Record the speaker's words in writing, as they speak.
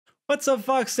What's up,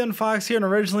 Fox and Fox here, and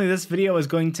originally this video was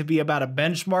going to be about a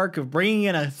benchmark of bringing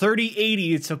in a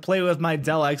 3080 to play with my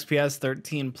Dell XPS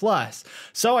 13 Plus.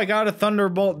 So I got a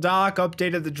Thunderbolt dock,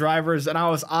 updated the drivers, and I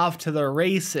was off to the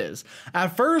races.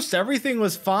 At first, everything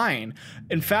was fine.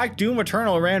 In fact, Doom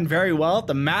Eternal ran very well at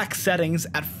the max settings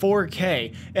at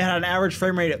 4K. It had an average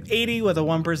frame rate of 80 with a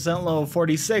 1% low of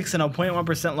 46 and a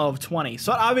 0.1% low of 20.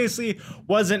 So it obviously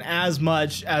wasn't as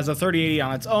much as a 3080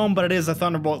 on its own, but it is a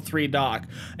Thunderbolt 3 dock.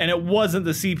 And it wasn't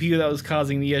the CPU that was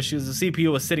causing the issues. The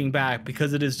CPU was sitting back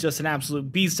because it is just an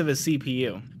absolute beast of a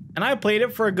CPU. And I played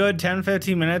it for a good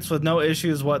 10-15 minutes with no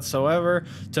issues whatsoever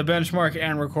to benchmark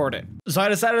and record it. So I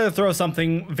decided to throw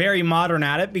something very modern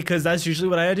at it because that's usually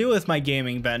what I do with my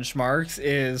gaming benchmarks,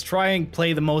 is try and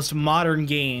play the most modern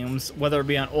games, whether it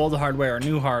be on old hardware or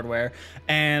new hardware.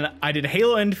 And I did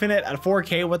Halo Infinite at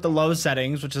 4K with the low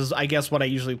settings, which is I guess what I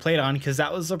usually played on because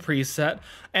that was the preset.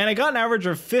 And I got an average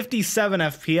of 57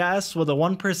 FPS with a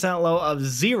 1% low of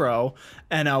 0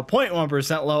 and a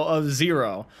 0.1% low of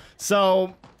 0.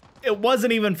 So it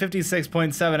wasn't even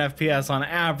 56.7 FPS on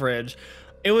average.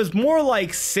 It was more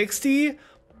like 60,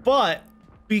 but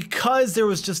because there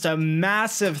was just a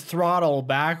massive throttle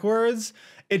backwards,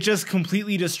 it just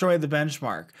completely destroyed the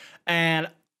benchmark. And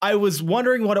I was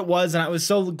wondering what it was, and I was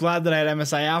so glad that I had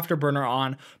MSI Afterburner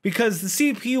on because the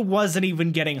CPU wasn't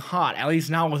even getting hot, at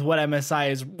least not with what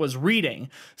MSI was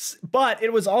reading. But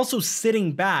it was also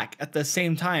sitting back at the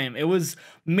same time. It was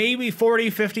maybe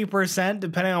 40-50%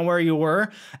 depending on where you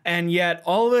were, and yet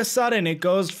all of a sudden it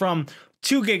goes from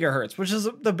 2 gigahertz, which is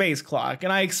the base clock,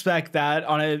 and I expect that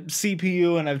on a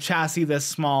CPU and a chassis this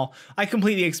small. I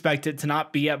completely expect it to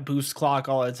not be at boost clock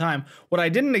all the time. What I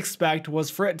didn't expect was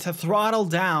for it to throttle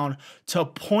down to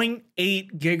 0.8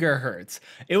 gigahertz.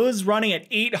 It was running at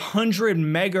 800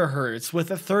 megahertz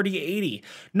with a 3080.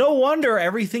 No wonder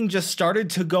everything just started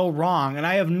to go wrong, and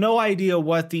I have no idea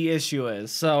what the issue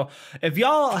is. So if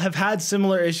y'all have had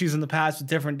similar issues in the past with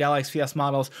different Dell XPS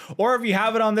models, or if you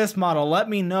have it on this model, let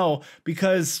me know,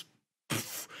 because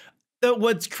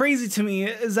what's crazy to me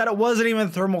is that it wasn't even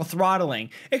thermal throttling.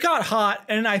 It got hot,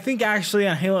 and I think actually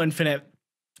on Halo Infinite,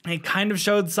 it kind of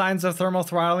showed signs of thermal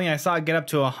throttling. I saw it get up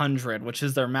to 100, which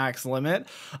is their max limit.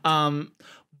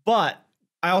 But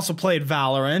I also played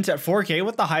Valorant at 4K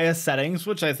with the highest settings,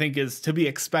 which I think is to be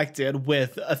expected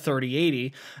with a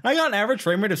 3080. And I got an average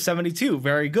frame rate of 72,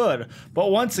 very good. But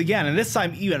once again, and this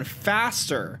time even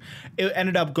faster, it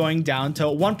ended up going down to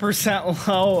 1%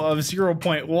 low of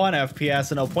 0.1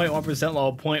 FPS and a 0.1% low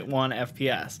of 0.1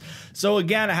 FPS. So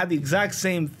again, I had the exact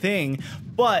same thing,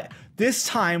 but this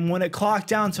time when it clocked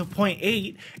down to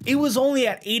 0.8, it was only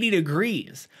at 80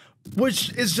 degrees.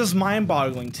 Which is just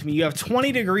mind-boggling to me. You have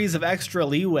 20 degrees of extra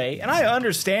leeway, and I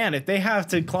understand if they have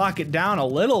to clock it down a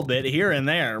little bit here and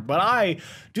there, but I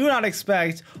do not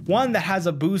expect one that has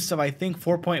a boost of, I think,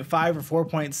 4.5 or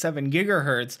 4.7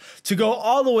 gigahertz to go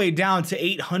all the way down to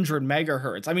 800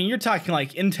 megahertz. I mean, you're talking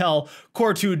like Intel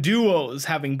Core 2 Duos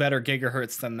having better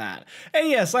gigahertz than that. And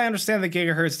yes, I understand that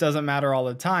gigahertz doesn't matter all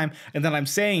the time, and that I'm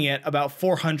saying it about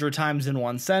 400 times in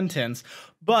one sentence,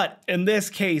 but in this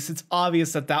case, it's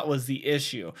obvious that that was the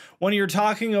issue. When you're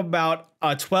talking about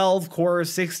a 12-core,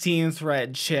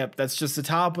 16-thread chip that's just the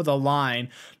top of the line,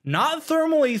 not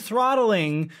thermally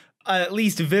throttling, at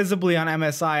least visibly on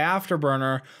MSI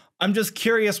Afterburner, I'm just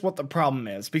curious what the problem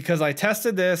is, because I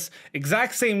tested this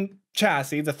exact same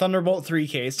chassis, the Thunderbolt 3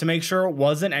 case, to make sure it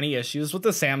wasn't any issues with the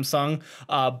Samsung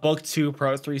Book 2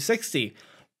 Pro 360.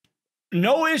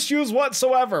 No issues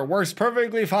whatsoever. Works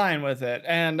perfectly fine with it,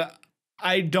 and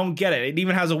I don't get it. It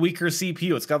even has a weaker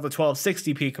CPU. It's got the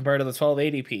 1260p compared to the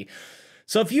 1280p.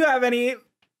 So if you have any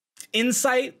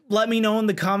insight, let me know in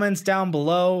the comments down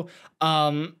below.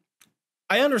 I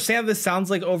understand this sounds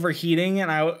like overheating,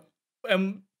 and I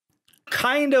am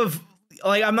kind of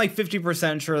like, I'm like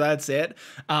 50% sure that's it.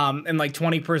 And like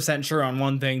 20% sure on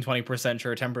one thing, 20%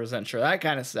 sure, 10% sure, that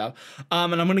kind of stuff.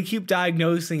 And I'm going to keep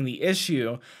diagnosing the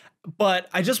issue. But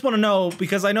I just want to know,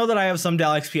 because I know that I have some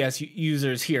Dell XPS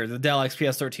users here, the Dell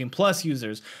XPS 13 Plus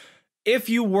users. If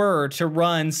you were to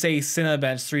run, say,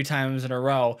 Cinebench 3 times in a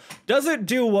row, does it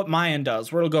do what mine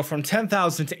does, where it'll go from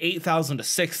 10,000 to 8,000 to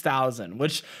 6,000?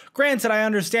 Which, granted, I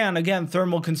understand, again,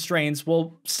 thermal constraints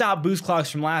will stop boost clocks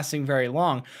from lasting very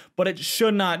long, but it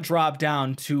should not drop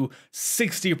down to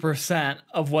 60%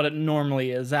 of what it normally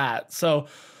is at. So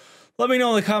let me know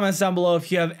in the comments down below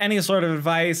if you have any sort of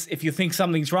advice, if you think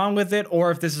something's wrong with it,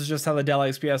 or if this is just how the Dell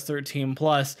XPS 13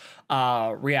 Plus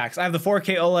reacts. I have the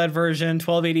 4K OLED version,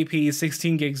 1280p,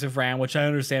 16 gigs of RAM, which I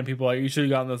understand people are usually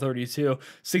got on the 32.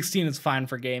 16 is fine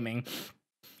for gaming.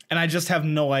 and I just have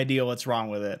no idea what's wrong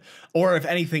with it, or if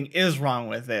anything is wrong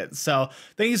with it. So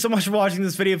thank you so much for watching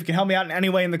this video. If you can help me out in any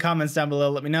way in the comments down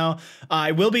below, let me know.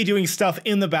 I will be doing stuff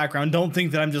in the background. Don't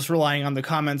think that I'm just relying on the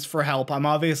comments for help. I'm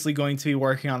obviously going to be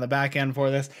working on the back end for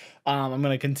this. I'm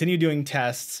going to continue doing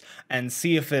tests and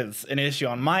see if it's an issue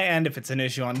on my end, if it's an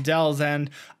issue on Dell's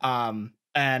end.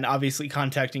 And obviously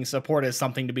contacting support is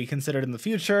something to be considered in the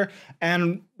future,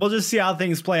 and we'll just see how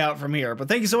things play out from here. But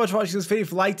thank you so much for watching this video.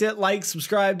 If you liked it, like,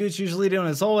 subscribe, do what you usually do, and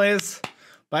as always,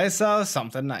 buy yourself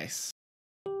something nice.